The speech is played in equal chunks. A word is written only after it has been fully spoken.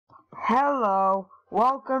Hello,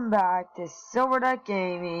 welcome back to Silver Duck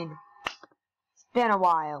Gaming. It's been a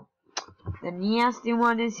while. The nasty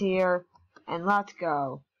one is here, and let's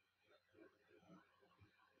go.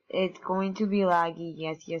 It's going to be laggy.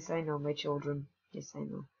 Yes, I know, my children. Yes, I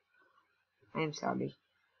know. I am sorry.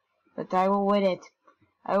 But I will win it.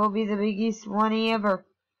 I will be the biggest one ever.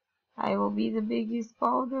 I will be the biggest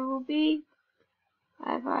ball there will be.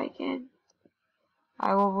 If I can.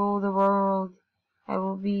 I will rule the world. I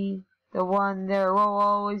will be the one there will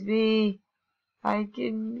always be. I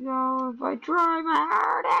can go if I try my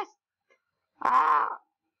hardest.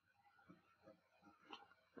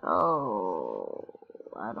 Oh,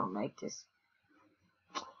 I don't like this.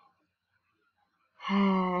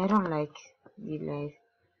 I don't like the life.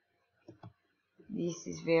 This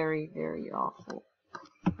is very, very awful.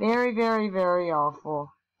 Very, very, very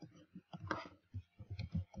awful.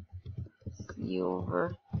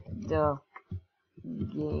 Silver Duck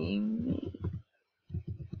Gaming.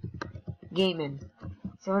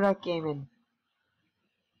 Silver Duck Gaming.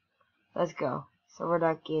 Let's go. Silver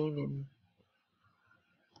Duck Gaming.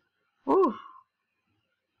 Woo!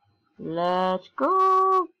 Let's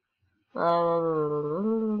go!